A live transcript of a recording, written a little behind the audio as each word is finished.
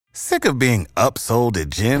Sick of being upsold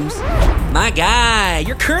at gyms? My guy,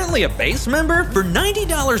 you're currently a base member? For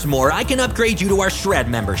 $90 more, I can upgrade you to our Shred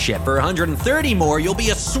membership. For $130 more, you'll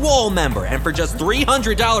be a Swole member. And for just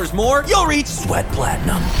 $300 more, you'll reach Sweat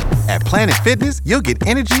Platinum. At Planet Fitness, you'll get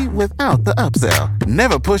energy without the upsell.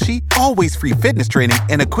 Never pushy, always free fitness training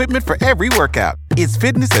and equipment for every workout. It's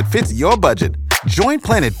fitness that fits your budget. Join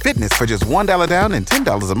Planet Fitness for just $1 down and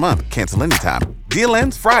 $10 a month. Cancel anytime. Deal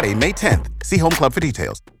ends Friday, May 10th. See Home Club for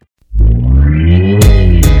details.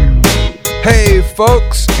 Hey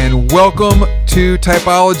folks, and welcome to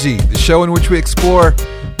Typology, the show in which we explore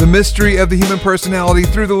the mystery of the human personality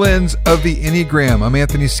through the lens of the Enneagram. I'm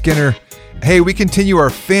Anthony Skinner. Hey, we continue our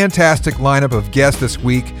fantastic lineup of guests this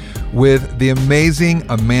week with the amazing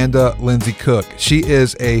Amanda Lindsay Cook. She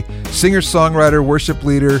is a singer-songwriter, worship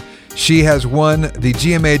leader. She has won the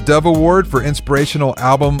GMA Dove Award for Inspirational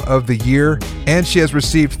Album of the Year, and she has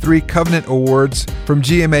received 3 Covenant Awards from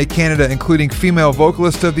GMA Canada, including Female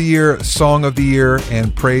Vocalist of the Year, Song of the Year,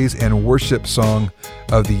 and Praise and Worship Song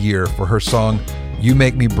of the Year for her song, You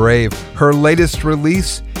Make Me Brave. Her latest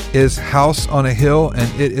release is House on a Hill,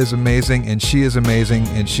 and it is amazing, and she is amazing,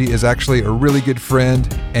 and she is actually a really good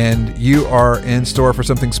friend, and you are in store for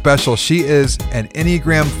something special. She is an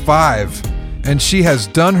Enneagram 5, and she has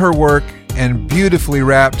done her work and beautifully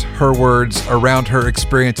wrapped her words around her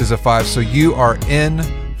experience as a 5. So you are in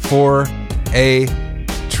for a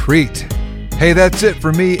treat. Hey, that's it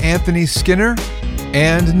for me, Anthony Skinner.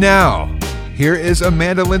 And now, here is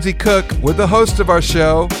Amanda Lindsay Cook with the host of our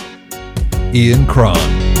show, Ian Cron.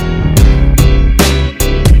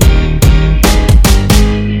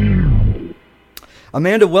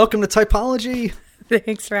 Amanda, welcome to Typology.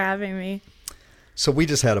 Thanks for having me. So we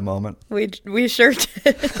just had a moment. We sure did.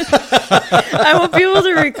 I won't be able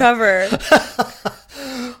to recover.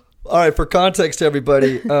 All right, for context,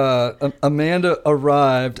 everybody, Amanda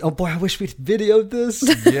arrived. Oh boy, I wish we'd videoed this.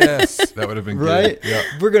 Yes, that would have been right? good. Yeah.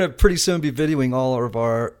 We're going to pretty soon be videoing all of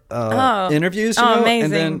our interviews, you know,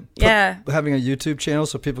 amazing. And then having a YouTube channel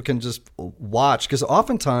so people can just watch. Because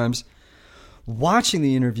oftentimes, watching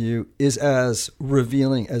the interview is as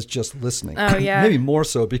revealing as just listening. Oh, yeah. Maybe more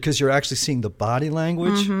so because you're actually seeing the body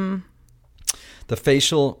language, the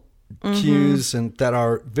facial cues, and that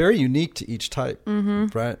are very unique to each type,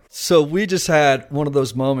 right? So we just had one of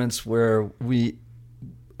those moments where we,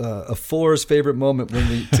 a four's favorite moment, when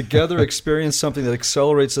we together experience something that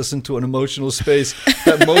accelerates us into an emotional space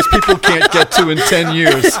that most people can't get to in 10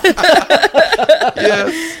 years.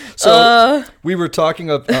 Yes. So we were talking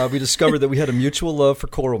we discovered that we had a mutual love for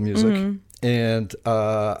choral music. And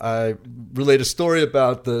I relate a story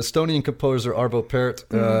about the Estonian composer Arvo Pärt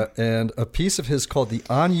and a piece of his called The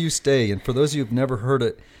Agnus Dei. And for those of you who've never heard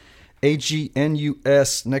it,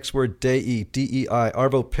 Agnus, next word Dei, D-E-I.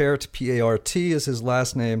 Arvo Pärt, P-A-R-T is his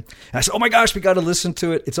last name. And I said, oh my gosh, we got to listen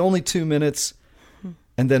to it. It's only 2 minutes.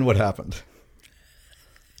 And then what happened?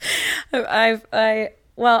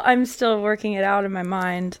 Well, I'm still working it out in my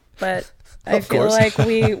mind, but I feel like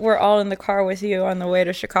we were all in the car with you on the way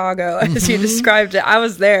to Chicago, as you described it. I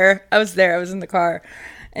was there. I was in the car.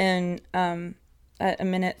 And at a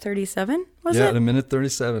minute 37, was it? Yeah, at a minute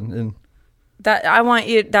 37. And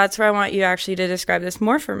that's where I want you actually to describe this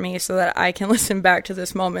more for me so that I can listen back to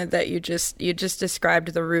this moment that you just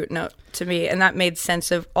described the root note to me, and that made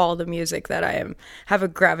sense of all the music that I have a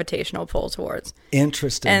gravitational pull towards.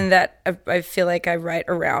 Interesting. And that I feel like I write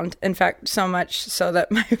around. In fact, so much so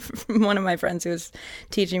that one of my friends who was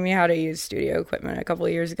teaching me how to use studio equipment a couple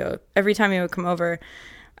of years ago, every time he would come over,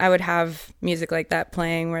 I would have music like that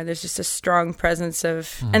playing where there's just a strong presence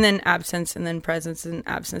of, and then absence, and then presence and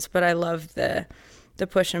absence. But I love the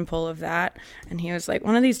push and pull of that. And he was like,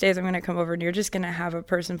 one of these days I'm going to come over and you're just going to have a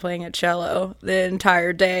person playing a cello the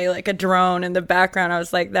entire day, like a drone in the background. I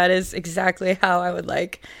was like, that is exactly how I would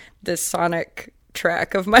like this sonic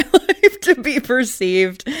track of my life to be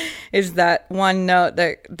perceived, is that one note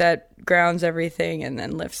that grounds everything and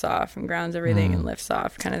then lifts off, and grounds everything and lifts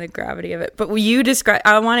off, kind of the gravity of it. But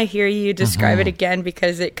I want to hear you describe it again,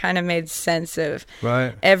 because it kind of made sense of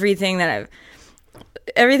everything that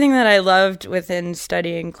I loved within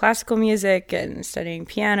studying classical music and studying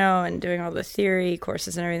piano and doing all the theory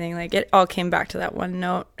courses and everything. Like, it all came back to that one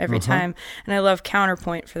note every time. And I love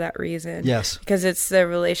counterpoint for that reason. Yes. Because it's the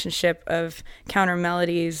relationship of counter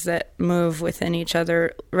melodies that move within each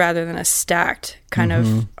other rather than a stacked kind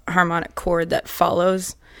of harmonic chord that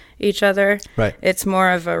follows each other. Right. It's more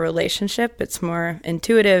of a relationship. It's more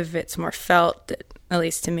intuitive. It's more felt, at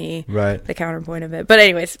least to me. Right. The counterpoint of it. But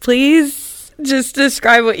anyways, please just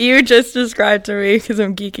describe what you just described to me, because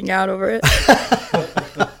I'm geeking out over it.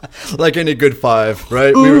 like any good five,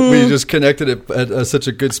 right? We just connected it at such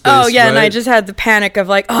a good space. Oh yeah, right? and I just had the panic of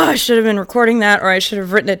like, oh, I should have been recording that, or I should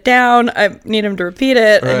have written it down. I need him to repeat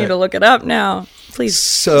it. Right. I need to look it up now. Please,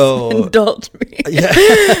 so indulge me.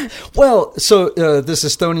 Yeah. Well, so this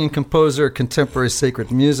Estonian composer, contemporary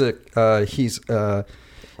sacred music.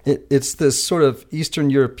 It's this sort of Eastern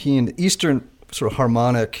European, Eastern sort of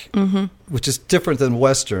harmonic, which is different than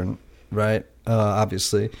Western, right?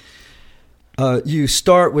 Obviously. You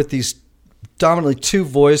start with these dominantly two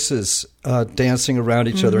voices dancing around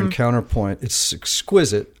each other in counterpoint. It's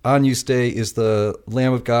exquisite. Agnus Dei is the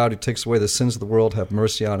Lamb of God who takes away the sins of the world, have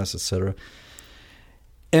mercy on us, etc.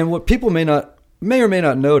 And what people may or may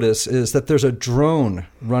not notice is that there's a drone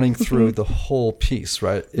running through the whole piece,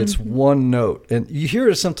 right? It's one note. And you hear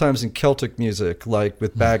it sometimes in Celtic music, like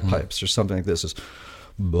with bagpipes or something like this. It's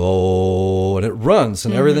bo, and it runs,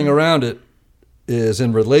 and everything around it is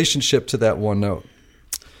in relationship to that one note.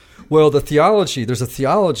 Well, there's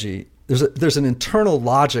an internal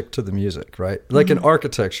logic to the music, right? Like in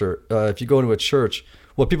architecture, if you go into a church,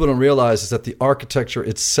 what people don't realize is that the architecture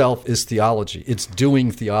itself is theology. It's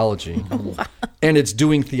doing theology. And it's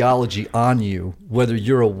doing theology on you, whether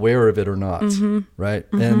you're aware of it or not, right?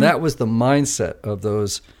 And that was the mindset of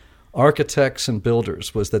those architects and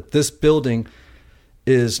builders, was that this building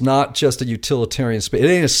is not just a utilitarian space. It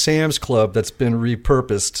ain't a Sam's Club that's been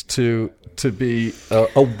repurposed to be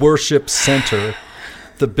a worship center.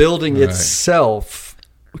 The building itself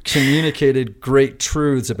communicated great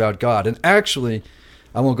truths about God. And actually,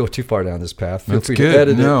 I won't go too far down this path. Feel free to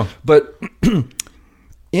edit it. But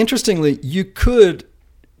interestingly, you could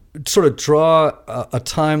sort of draw a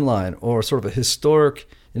timeline or sort of a historic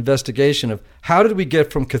investigation of how did we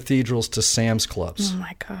get from cathedrals to Sam's Clubs? Oh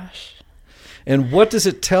my gosh. And what does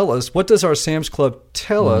it tell us? What does our Sam's Club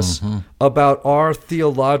tell us about our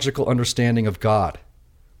theological understanding of God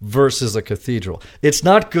versus a cathedral? It's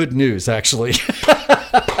not good news, actually.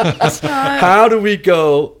 How do we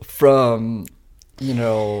go from,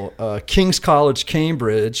 King's College,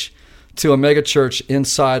 Cambridge, to a megachurch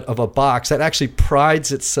inside of a box that actually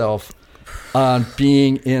prides itself on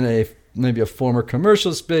being in maybe a former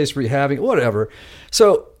commercial space, rehabbing, whatever.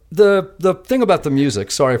 So the thing about the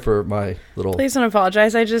music, sorry for my little... Please don't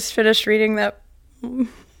apologize. I just finished reading that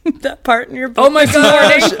part in your book. Oh my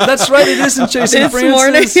gosh, that's right. It isn't Jason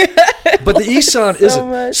Francis. But the Isan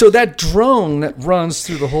isn't. So that drone that runs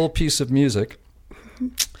through the whole piece of music...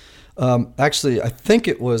 actually, I think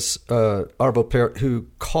it was Arvo Pärt who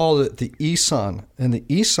called it the Isan, and the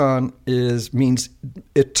Isan means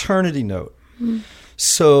eternity note.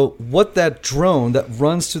 So what that drone that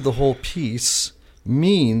runs through the whole piece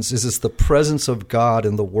means is it's the presence of God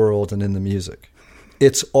in the world and in the music.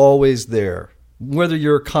 It's always there, whether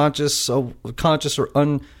your conscious or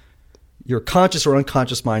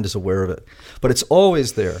unconscious mind is aware of it, but it's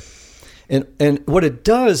always there. And what it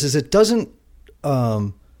does is it doesn't.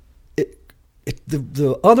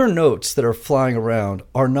 The other notes that are flying around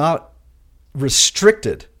are not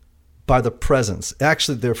restricted by the presence.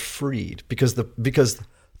 Actually, they're freed because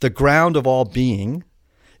the ground of all being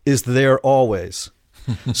is there always.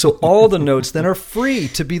 So all the notes then are free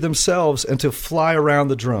to be themselves and to fly around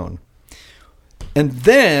the drone. And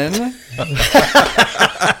then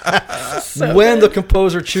when the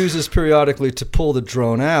composer chooses periodically to pull the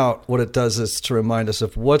drone out, what it does is to remind us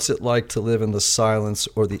of what's it like to live in the silence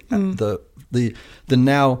or the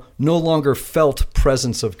now no longer felt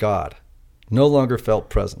presence of God. No longer felt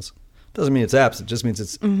presence. Doesn't mean it's absent. Just means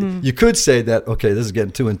it's... You could say that, okay, this is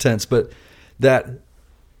getting too intense, but that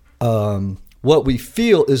what we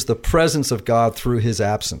feel is the presence of God through his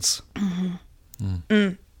absence.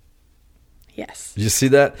 Yes. You see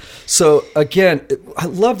that? So again, I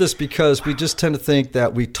love this because we just tend to think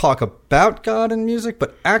that we talk about God in music,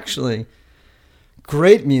 but actually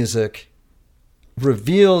great music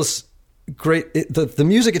reveals the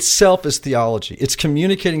music itself is theology. It's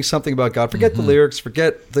communicating something about God. Forget the lyrics,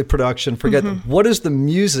 forget the production, forget what is the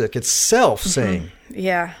music itself saying?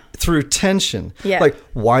 Yeah. Through tension. Yeah. Like,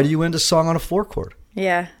 why do you end a song on a 4-chord?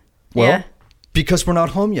 Yeah. Well, because we're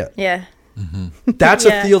not home yet. Yeah. That's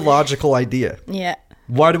a theological idea. Yeah.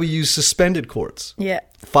 Why do we use suspended chords? Yeah.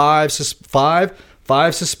 Five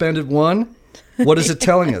suspended 1. What is it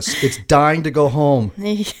telling us? It's dying to go home.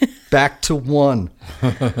 Back to 1.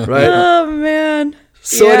 Right? Oh, man.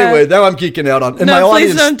 So anyway, now I'm geeking out on, and no, my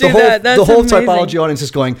audience, don't do the whole amazing. typology audience is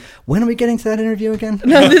going, when are we getting to that interview again?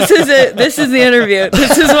 No, this is it. This is the interview.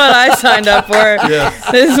 This is what I signed up for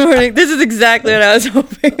this morning. This is exactly what I was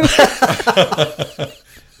hoping.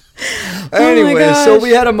 Anyway, so we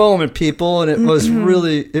had a moment, people, and it was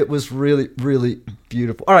really, really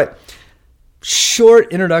beautiful. All right.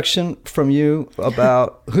 short introduction from you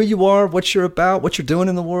about who you are, what you're about, what you're doing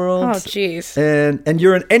in the world. Oh, geez. And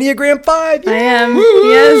you're an Enneagram 5. I am. Woo!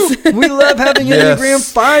 Yes. We love having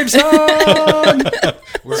Enneagram 5s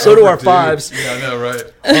on. So do our 5s. Yeah, I know, right?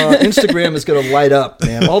 Instagram is going to light up,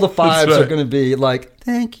 man. All the 5s right. are going to be like,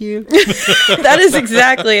 thank you. That is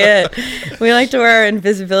exactly it. We like to wear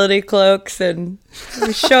invisibility cloaks and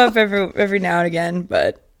we show up every now and again,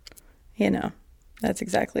 but that's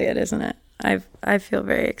exactly it, isn't it? I feel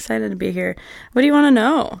very excited to be here. What do you want to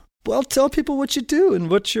know? Well, tell people what you do and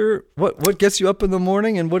what gets you up in the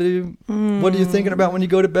morning, and what are you thinking about when you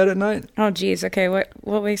go to bed at night? Oh, geez. Okay, what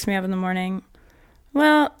wakes me up in the morning?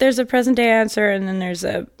 Well, there's a present day answer, and then there's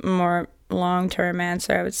a more long-term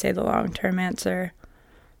answer. I would say the long-term answer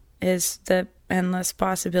is the endless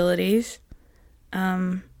possibilities.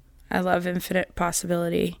 I love infinite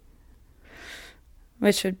possibility,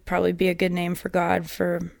 which would probably be a good name for God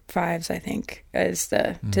for 5s, I think, is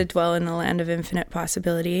to dwell in the land of infinite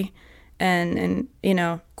possibility. And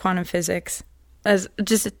quantum physics, as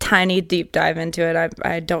just a tiny deep dive into it.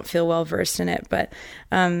 I don't feel well versed in it, but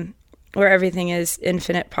where everything is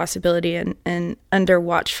infinite possibility and under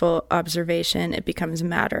watchful observation, it becomes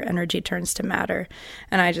matter. Energy turns to matter.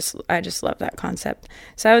 And I just love that concept.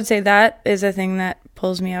 So I would say that is a thing that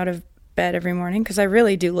pulls me out of bed every morning, because I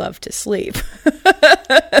really do love to sleep.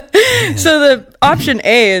 So the option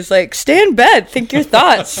A is like, stay in bed, think your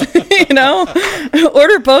thoughts,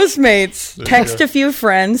 order Postmates, text a few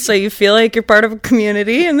friends so you feel like you're part of a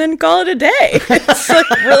community, and then call it a day. It's like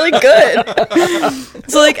really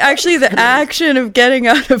good. So like actually the action of getting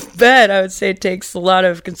out of bed, I would say, takes a lot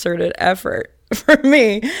of concerted effort for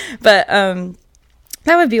me. But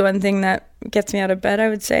that would be one thing that gets me out of bed, I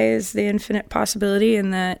would say, is the infinite possibility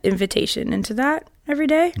and the invitation into that every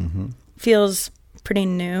day. Mm-hmm. Feels pretty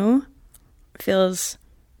new. Feels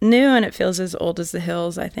new, and it feels as old as the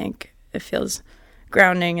hills, I think. It feels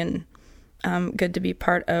grounding and good to be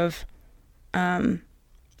part of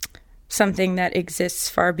something that exists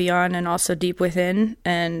far beyond and also deep within,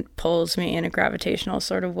 and pulls me in a gravitational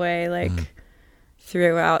sort of way, like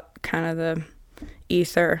throughout kind of the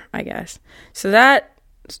ether, I guess. So that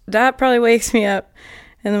probably wakes me up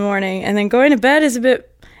in the morning. And then going to bed is a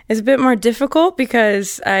bit more difficult,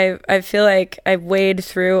 because I feel like I've wade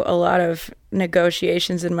through a lot of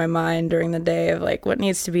negotiations in my mind during the day of like, what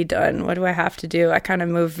needs to be done? What do I have to do? I kind of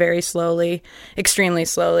move very slowly, extremely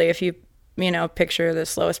slowly. If you picture the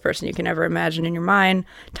slowest person you can ever imagine in your mind,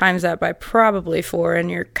 times that by probably 4,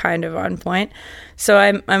 and you're kind of on point. So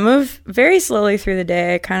I move very slowly through the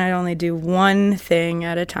day. I kind of only do one thing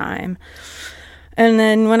at a time. And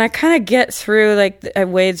then when I kind of get through, like I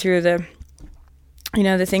wade through the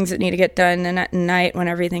things that need to get done, and at night when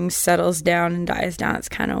everything settles down and dies down, it's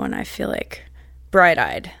kind of when I feel like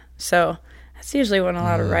bright-eyed. So that's usually when a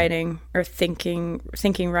lot of writing or thinking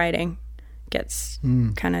writing gets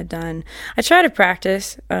kind of done. I try to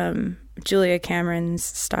practice Julia Cameron's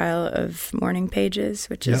style of morning pages,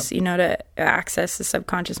 which is, to access the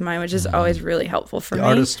subconscious mind, which is always really helpful for me. The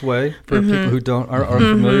Artist's Way, for people who aren't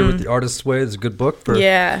familiar with The Artist's Way, it's a good book for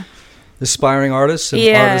aspiring artists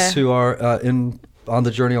and artists who are on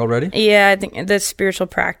the journey already. Yeah, I think the spiritual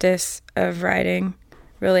practice of writing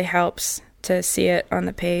really helps to see it on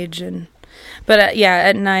the page. But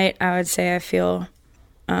at night, I would say I feel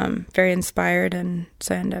very inspired, and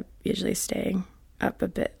so I end up usually staying up a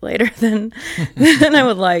bit later than I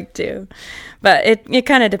would like to. But it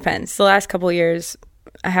kind of depends. The last couple of years,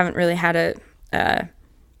 I haven't really had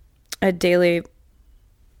a daily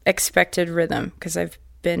expected rhythm, because I've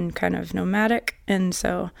been kind of nomadic, and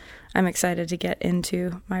so I'm excited to get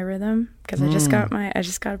into my rhythm, because I just got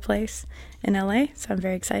a place in LA, so I'm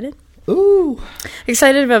very excited. Ooh.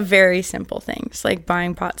 Excited about very simple things like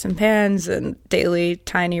buying pots and pans and daily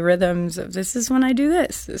tiny rhythms of, this is when I do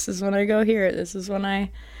this is when I go here, this is when I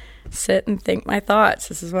sit and think my thoughts,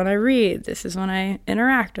 this is when I read, this is when I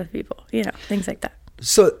interact with people, things like that.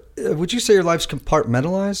 So would you say your life's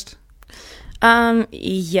compartmentalized?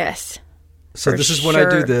 Yes. So this is when I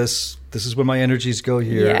do this. This is when my energies go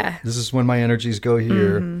here. Yeah. This is when my energies go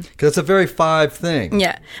here. Because it's a very 5 thing.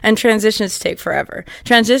 Yeah. And transitions take forever.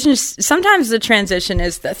 Sometimes the transition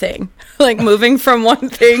is the thing. Like moving from one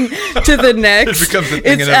thing to the next. It becomes a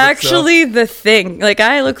thing it's actually the thing. Like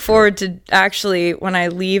I look forward to actually when I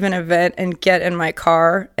leave an event and get in my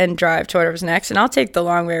car and drive to whatever's next. And I'll take the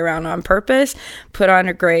long way around on purpose, put on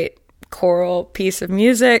a great choral piece of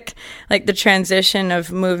music, like the transition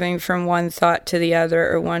of moving from one thought to the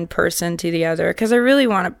other or one person to the other, because I really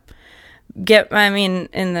want to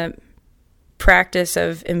in the practice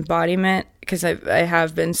of embodiment, because I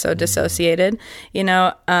have been so dissociated,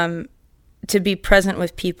 to to be present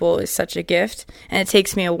with people is such a gift, and it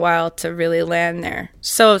takes me a while to really land there.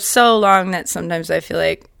 So long that sometimes I feel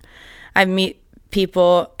like I meet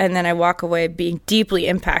people and then I walk away being deeply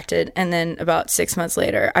impacted, and then about 6 months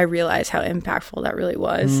later I realize how impactful that really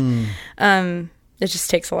was. It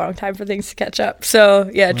just takes a long time for things to catch up.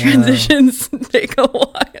 So yeah, transitions take a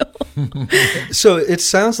while. So it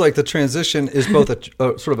sounds like the transition is both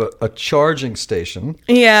a sort of a charging station.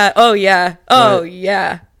 Yeah. Oh yeah. Oh Right.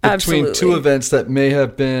 yeah. Between Absolutely. two events that may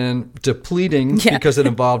have been depleting because it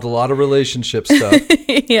involved a lot of relationship stuff.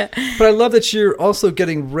 Yeah. But I love that you're also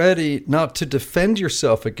getting ready not to defend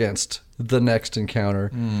yourself against the next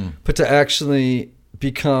encounter, but to actually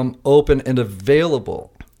become open and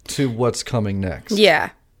available to what's coming next. Yeah.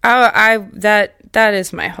 That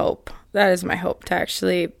is my hope. That is my hope, to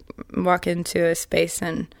actually walk into a space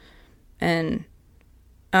and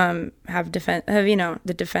have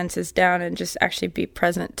the defenses down and just actually be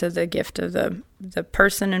present to the gift of the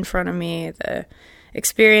person in front of me, the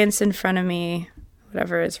experience in front of me,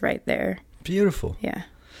 whatever is right there. Beautiful. Yeah.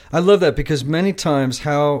 I love that, because many times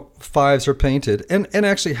how fives are painted, and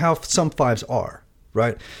actually how some fives are,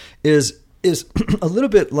 right, is a little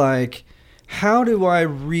bit like, how do I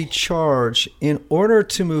recharge in order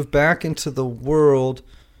to move back into the world?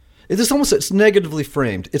 It's negatively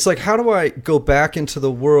framed. It's like, how do I go back into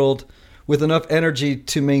the world with enough energy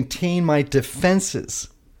to maintain my defenses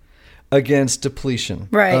against depletion,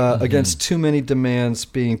 right? Against too many demands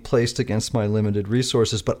being placed against my limited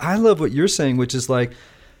resources. But I love what you're saying, which is like,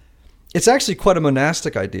 it's actually quite a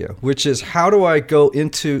monastic idea, which is, how do I go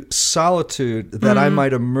into solitude that I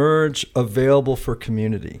might emerge available for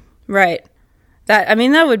community? Right. That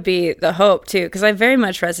would be the hope too, because I very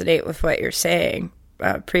much resonate with what you're saying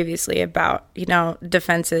previously about,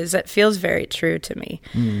 defenses. That feels very true to me.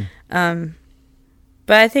 But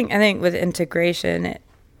I think with integration,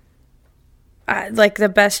 like the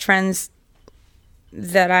best friends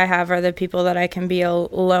that I have are the people that I can be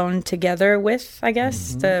alone together with, I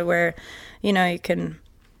guess, where, you can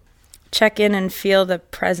check in and feel the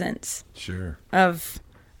presence of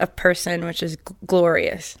a person, which is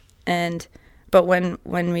glorious. But when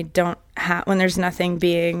we don't have, when there's nothing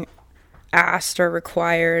being asked or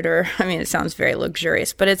required, or, it sounds very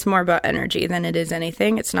luxurious, but it's more about energy than it is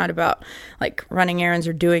anything. It's not about like running errands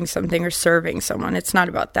or doing something or serving someone. It's not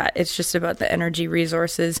about that. It's just about the energy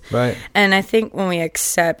resources. Right. And I think when we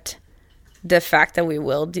accept the fact that we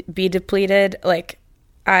will be depleted, like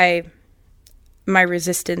my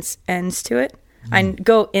resistance ends to it. I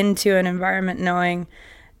go into an environment knowing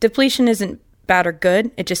depletion isn't bad or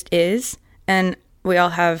good. It just is. And we all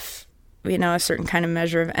have, a certain kind of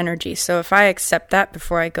measure of energy. So if I accept that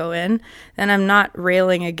before I go in, then I'm not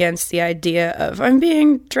railing against the idea of, I'm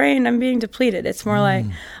being drained, I'm being depleted. It's more like,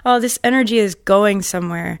 oh, this energy is going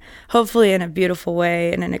somewhere, hopefully in a beautiful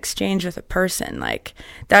way, in an exchange with a person. Like,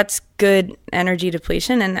 that's good energy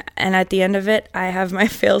depletion. And at the end of it, I have my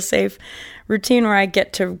fail-safe routine where I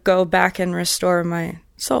get to go back and restore my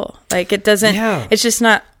soul. Like, it doesn't, it's just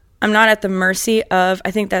not, I'm not at the mercy of,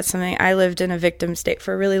 I think that's something, I lived in a victim state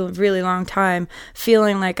for a really, really long time,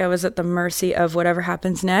 feeling like I was at the mercy of whatever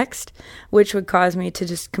happens next, which would cause me to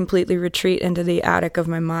just completely retreat into the attic of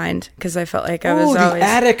my mind, because I felt like I was always... the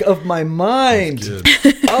attic of my mind!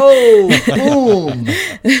 Oh, boom!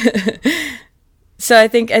 So I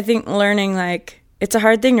think learning, like, it's a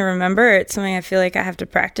hard thing to remember. It's something I feel like I have to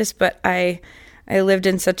practice, but I lived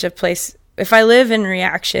in such a place... If I live in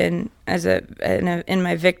reaction in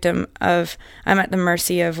my victim of, I'm at the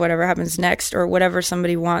mercy of whatever happens next or whatever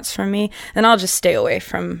somebody wants from me, then I'll just stay away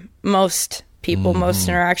from most people, most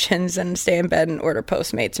interactions, and stay in bed and order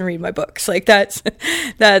Postmates and read my books. Like, that's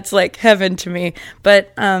like heaven to me.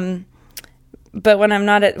 But when I'm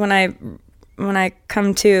not when I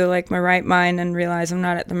come to like my right mind and realize I'm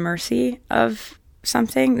not at the mercy of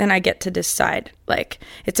something, then I get to decide. Like,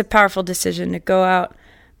 it's a powerful decision to go out,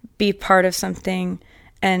 be part of something,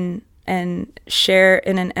 and share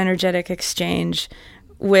in an energetic exchange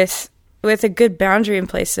with a good boundary in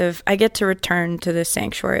place of, I get to return to the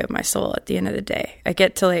sanctuary of my soul at the end of the day. I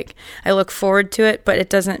get to, I look forward to it, but it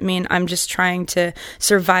doesn't mean I'm just trying to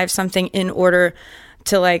survive something in order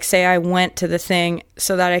to say I went to the thing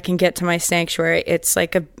so that I can get to my sanctuary. It's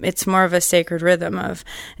it's more of a sacred rhythm of,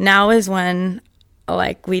 now is when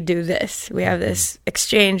we do this. We have this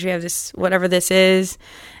exchange, we have this, whatever this is,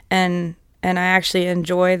 and I actually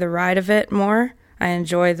enjoy the ride of it more. I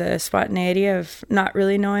enjoy the spontaneity of not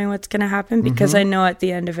really knowing what's going to happen, because I know at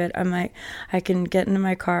the end of it, I'm like, I can get into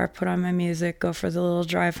my car, put on my music, go for the little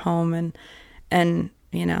drive home, and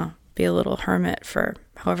be a little hermit for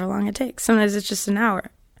however long it takes. Sometimes it's just an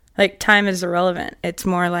hour. Like, time is irrelevant. It's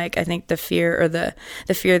more like, I think, the fear, or the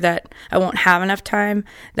fear that I won't have enough time,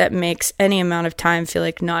 that makes any amount of time feel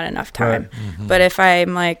like not enough time. Right. Mm-hmm. But if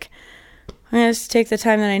I'm like, I'm going to take the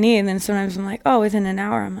time that I need, and then sometimes I'm like, oh, within an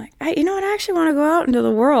hour, I'm like, you know what, I actually want to go out into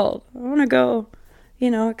the world. I want to go,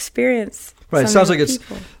 experience. Right. It sounds like it's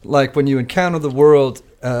like when you encounter the world,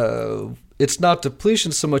 it's not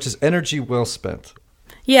depletion so much as energy well spent.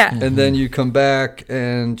 Yeah. And then you come back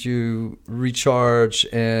and you recharge,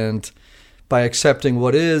 and by accepting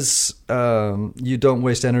what is, you don't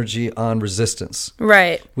waste energy on resistance.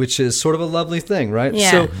 Right. Which is sort of a lovely thing, right?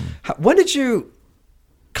 Yeah. So when did you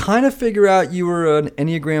kind of figure out you were an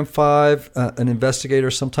Enneagram 5, an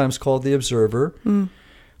investigator, sometimes called the observer?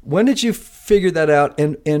 When did you figure that out?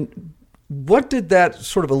 And what did that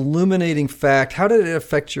sort of illuminating fact, how did it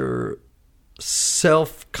affect your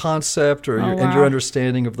self-concept and your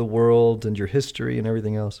understanding of the world and your history and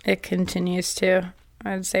everything else? It continues to.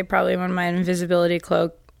 I'd say probably when my invisibility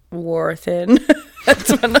cloak wore thin. That's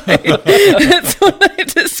when I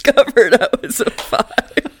discovered I was a 5.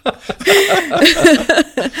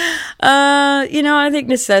 I think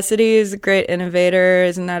necessity is a great innovator.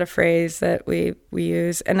 Isn't that a phrase that we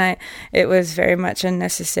use? And it was very much a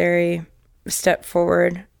necessary step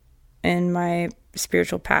forward in my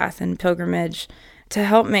spiritual path and pilgrimage to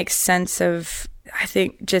help make sense of, I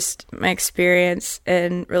think, just my experience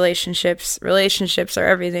in relationships. Relationships are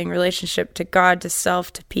everything. Relationship to God, to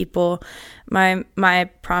self, to people. My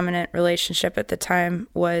prominent relationship at the time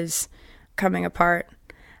was coming apart,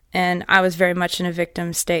 and I was very much in a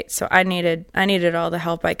victim state. So I needed all the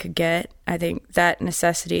help I could get. I think that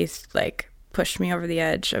necessity pushed me over the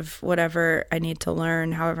edge of whatever I need to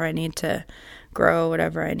learn, however I need to grow,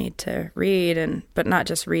 whatever I need to read, but not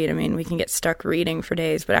just read. I mean, we can get stuck reading for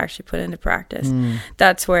days, but actually put into practice.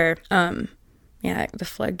 That's where, the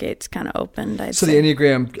floodgates kind of opened. So the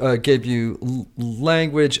Enneagram gave you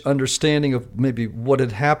language, understanding of maybe what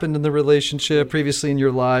had happened in the relationship previously in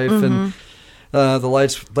your life, and the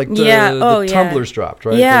lights, the tumblers dropped,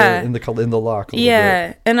 right? Yeah, in the lock.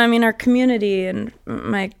 Yeah, and I mean, our community and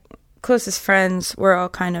my closest friends were all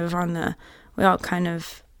kind of we all kind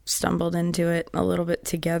of stumbled into it a little bit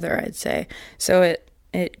together, I'd say. So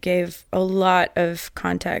it gave a lot of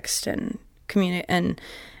context and community and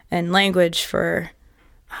language for,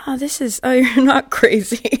 you're not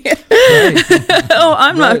crazy.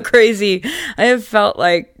 I'm not crazy. I have felt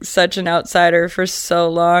like such an outsider for so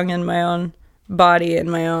long in my own body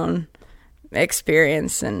and my own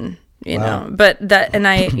experience, and but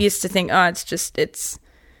I used to think,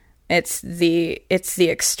 it's the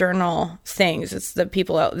external things. It's the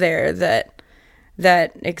people out there that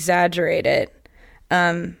exaggerate it.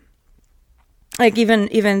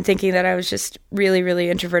 Even thinking that I was just really, really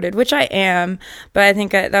introverted, which I am, but I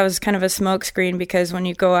think that was kind of a smokescreen, because when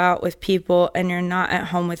you go out with people and you're not at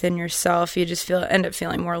home within yourself, you just end up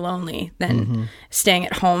feeling more lonely than staying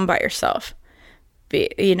at home by yourself.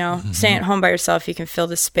 Staying at home by yourself, you can fill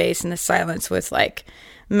the space and the silence with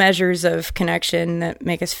measures of connection that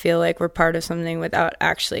make us feel like we're part of something without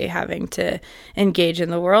actually having to engage in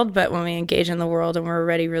the world. But when we engage in the world and we're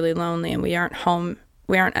already really lonely and we aren't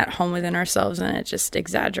at home within ourselves, and it just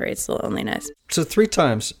exaggerates the loneliness. So 3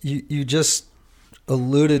 times you just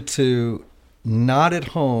alluded to not at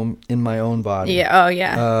home in my own body. Yeah. Oh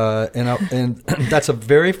yeah. And that's a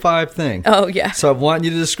very 5 thing. Oh yeah. So I want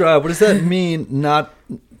you to describe, what does that mean? Not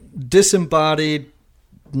disembodied,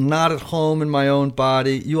 not at home in my own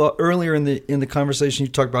body. You earlier in the conversation,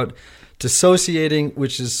 you talked about dissociating,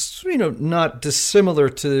 which is not dissimilar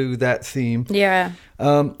to that theme. Yeah.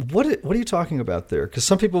 What are you talking about there? Because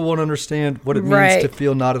some people won't understand what it means to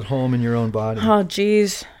feel not at home in your own body. Oh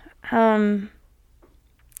geez. I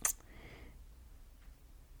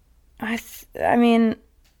mean,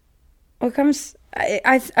 what comes?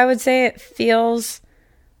 I would say it feels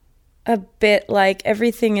a bit like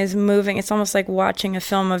everything is moving. It's almost like watching a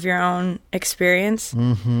film of your own experience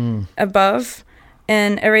above,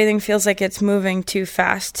 and everything feels like it's moving too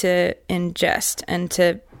fast to ingest and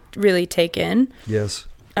to really take in. Yes.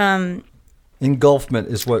 Engulfment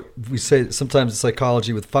is what we say sometimes in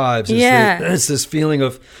psychology with 5s. It's this feeling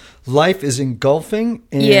of life is engulfing,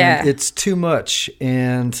 and it's too much,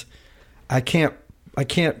 and I can't, my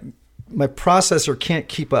processor can't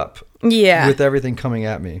keep up with everything coming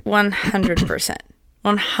at me. 100%.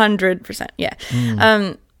 100%. Yeah.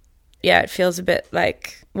 It feels a bit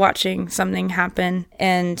like watching something happen.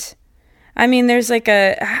 And I mean, there's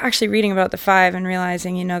actually reading about the 5 and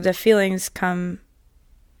realizing, the feelings come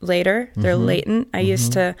later. They're latent. I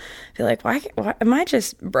used to feel like, why am I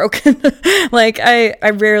just broken?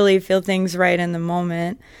 I rarely feel things right in the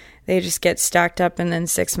moment. they just get stacked up, and then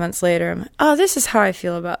 6 months later, I'm like, oh, this is how I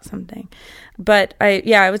feel about something. But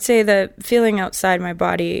I would say the feeling outside my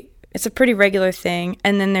body, it's a pretty regular thing.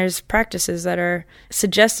 And then there's practices that are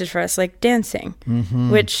suggested for us, like dancing,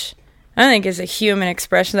 which I think is a human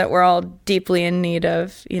expression that we're all deeply in need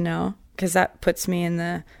of, you know, because that puts me in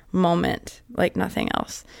the moment like nothing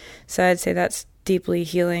else. So I'd say that's deeply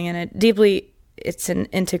healing, and it's an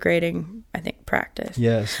integrating, I think, practice.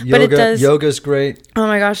 Yes. But Yoga's great. Oh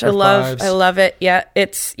my gosh, I love it. Yeah,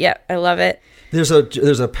 I love it. There's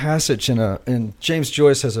a passage in James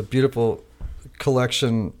Joyce has a beautiful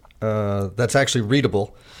collection that's actually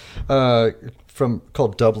readable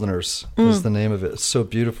called Dubliners is the name of it. It's so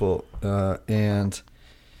beautiful. And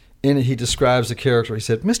in it he describes a character. He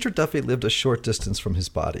said, Mr. Duffy lived a short distance from his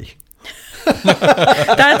body.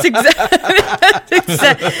 That's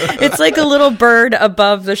it's like a little bird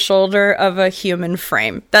above the shoulder of a human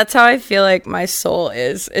frame. That's how I feel like my soul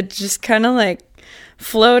is. It's just kind of like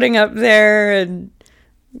floating up there and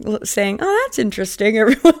saying, oh, that's interesting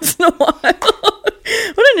every once in a while.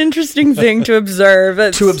 What an interesting thing to observe.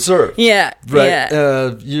 Yeah. Right.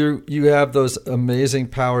 Yeah. You have those amazing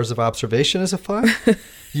powers of observation as a 5.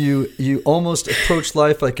 You almost approach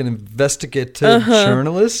life like an investigative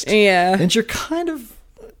journalist. Yeah. And you're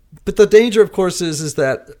but the danger, of course, is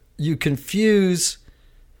that you confuse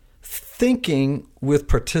thinking with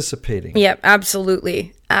participating. Yep,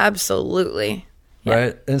 absolutely. Absolutely. Yep.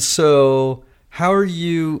 Right. And so how are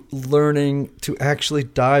you learning to actually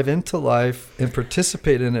dive into life and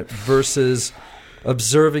participate in it versus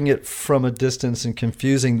observing it from a distance and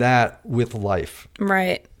confusing that with life?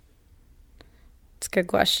 Right. It's a good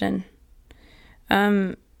question.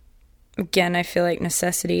 Again, I feel like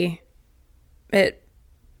necessity, it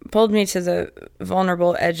pulled me to the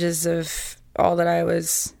vulnerable edges of all that I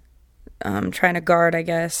was trying to guard, I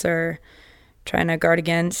guess, or trying to guard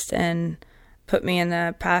against, and put me in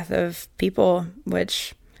the path of people,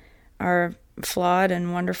 which are flawed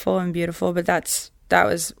and wonderful and beautiful, but that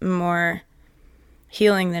was more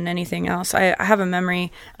healing than anything else. I have a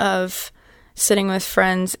memory of sitting with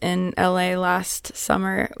friends in LA last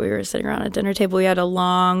summer. We were sitting around a dinner table. We had a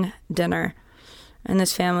long dinner, and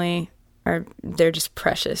this family they're just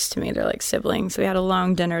precious to me. They're like siblings. We had a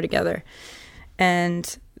long dinner together,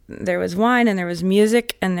 and there was wine, and there was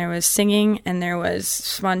music, and there was singing, and there was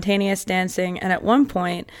spontaneous dancing. And at one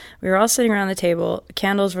point, we were all sitting around the table. The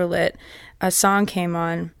candles were lit. A song came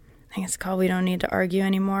on. I think it's called "We Don't Need to Argue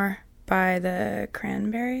Anymore" by the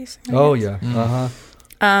Cranberries. Oh, yeah. Uh-huh.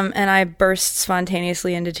 And I burst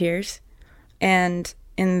spontaneously into tears. And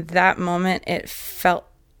in that moment, it felt,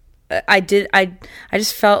 I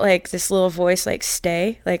just felt like this little voice, like,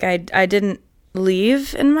 stay. Like, I didn't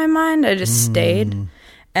leave in my mind. I just stayed.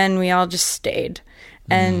 And we all just stayed.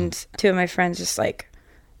 And two of my friends just like,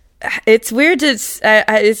 it's weird to,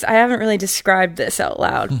 I haven't really described this out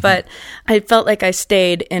loud, but I felt like I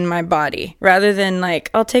stayed in my body rather than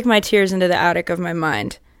like, I'll take my tears into the attic of my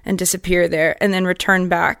mind and disappear there and then return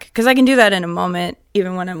back. Because I can do that in a moment,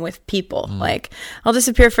 even when I'm with people. Like, I'll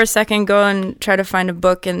disappear for a second, go and try to find a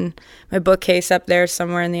book in my bookcase up there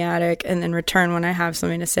somewhere in the attic, and then return when I have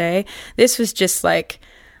something to say. This was just like,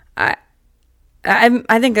 I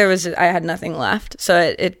think I had nothing left.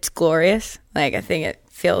 So it's glorious. Like, I think it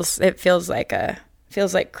feels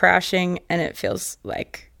like crashing, and it feels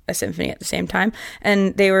like a symphony at the same time.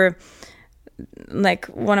 And they were like,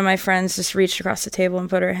 one of my friends just reached across the table and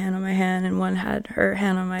put her hand on my hand, and one had her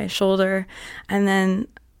hand on my shoulder. And then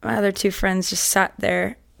my other two friends just sat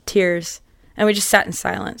there, tears. And we just sat in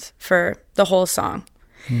silence for the whole song.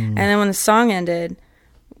 And then when the song ended,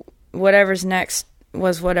 whatever's next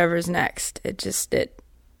was whatever's next. It just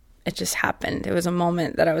happened. It was a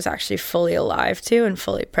moment that I was actually fully alive to and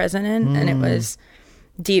fully present in. And it was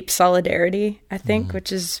deep solidarity, I think,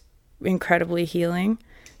 which is incredibly healing.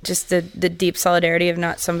 Just the deep solidarity of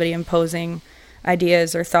not somebody imposing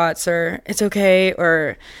ideas or thoughts or it's okay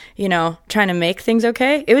or, you know, trying to make things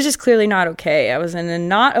okay. It was just clearly not okay. I was in a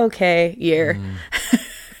not okay year.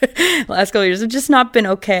 Last couple of years have just not been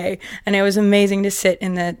okay. And it was amazing to sit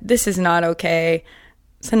in this is not okay.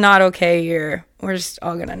 It's a not okay year. We're just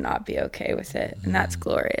all going to not be okay with it. And that's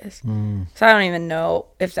glorious. So I don't even know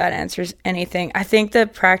if that answers anything. I think the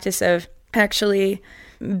practice of actually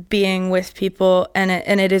being with people, and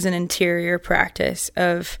it is an interior practice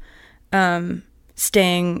of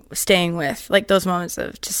staying with, like, those moments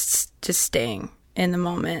of just staying in the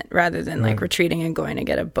moment rather than like retreating and going to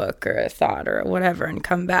get a book or a thought or whatever and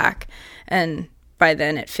come back. And by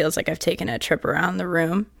then it feels like I've taken a trip around the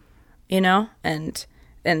room, you know, and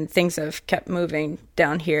things have kept moving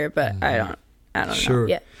down here, but I don't know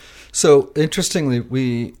yet. So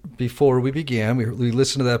interestingly, before we began, we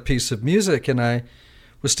listened to that piece of music, and I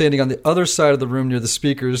was standing on the other side of the room near the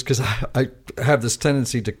speakers because I have this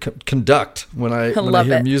tendency to conduct when I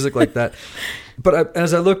hear music like that. But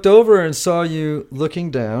as I looked over and saw you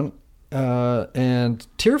looking down and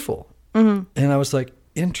tearful, and I was like,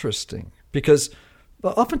 interesting, because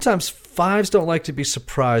oftentimes 5s don't like to be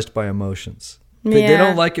surprised by emotions. They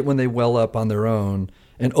don't like it when they well up on their own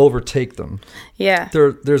and overtake them. Yeah,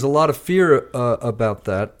 there's a lot of fear about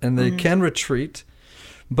that, and they can retreat.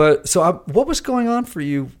 But so what was going on for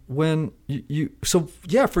you when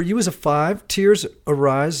for you as a 5, tears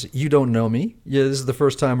arise. You don't know me. Yeah, this is the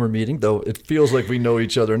first time we're meeting, though it feels like we know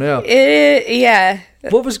each other now.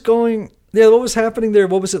 What was happening there?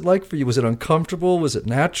 What was it like for you? Was it uncomfortable? Was it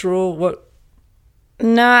natural? What?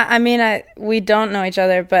 No, I mean, we don't know each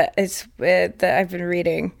other, but I've been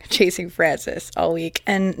reading Chasing Francis all week,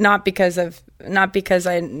 and not because I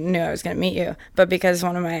knew I was going to meet you, but because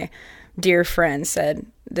one of my dear friends said,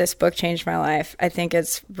 this book changed my life. I think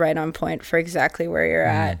it's right on point for exactly where you're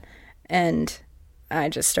at. And I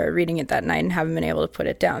just started reading it that night and haven't been able to put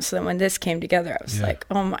it down. So then when this came together, I was like,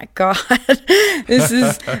 oh my God,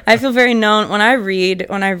 I feel very known when I read,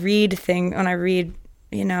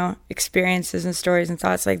 experiences and stories and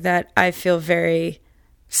thoughts like that. I feel very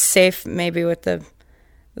safe maybe with the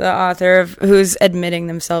author of who's admitting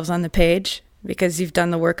themselves on the page, because you've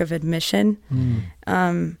done the work of admission.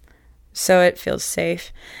 So it feels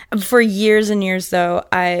safe. For years and years, though,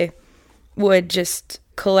 I would just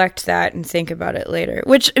collect that and think about it later,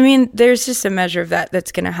 which, I mean, there's just a measure of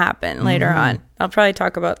that's going to happen later on. I'll probably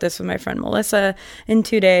talk about this with my friend Melissa in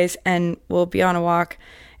 2 days, and we'll be on a walk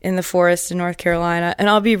in the forest in North Carolina, and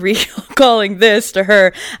I'll be recalling this to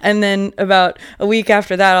her, and then about a week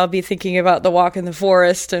after that, I'll be thinking about the walk in the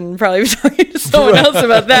forest and probably be talking to someone else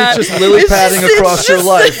about that. It's just lily padding across your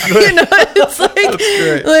life. You know, it's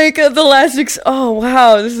like the last. Oh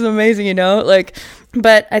wow, this is amazing. You know, like.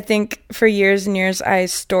 But I think for years and years, I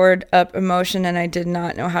stored up emotion, and I did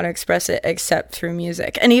not know how to express it except through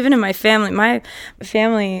music. And even in my family,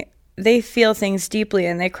 they feel things deeply,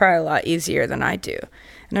 and they cry a lot easier than I do.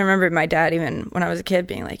 And I remember my dad, even when I was a kid,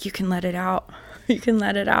 being like, you can let it out. You can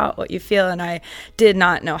let it out what you feel. And I did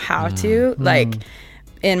not know how to, like,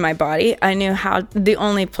 in my body. I knew how. The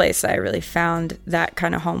only place I really found that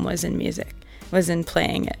kind of home was in music, was in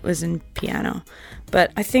playing it, was in piano.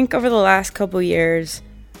 But I think over the last couple years,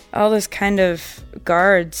 all those kind of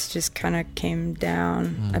guards just kind of came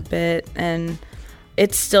down a bit. And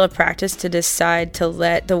it's still a practice to decide to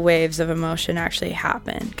let the waves of emotion actually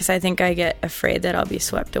happen, because I think I get afraid that I'll be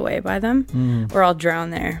swept away by them or I'll drown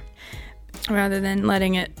there, rather than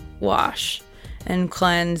letting it wash and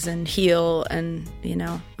cleanse and heal. And, you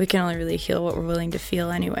know, we can only really heal what we're willing to feel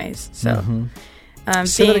anyways. So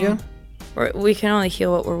say that again. We can only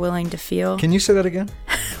heal what we're willing to feel. Can you say that again?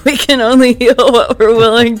 We can only heal what we're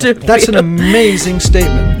willing to feel. That's an amazing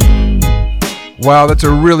statement. Wow, that's a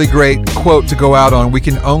really great quote to go out on. We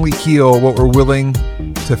can only heal what we're willing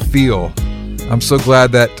to feel. I'm so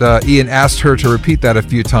glad that Ian asked her to repeat that a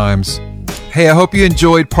few times. Hey, I hope you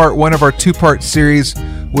enjoyed part 1 of our 2-part series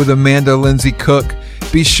with Amanda Lindsay Cook.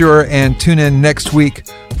 Be sure and tune in next week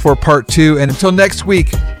for part 2. And until next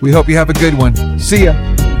week, we hope you have a good one. See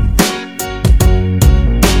ya.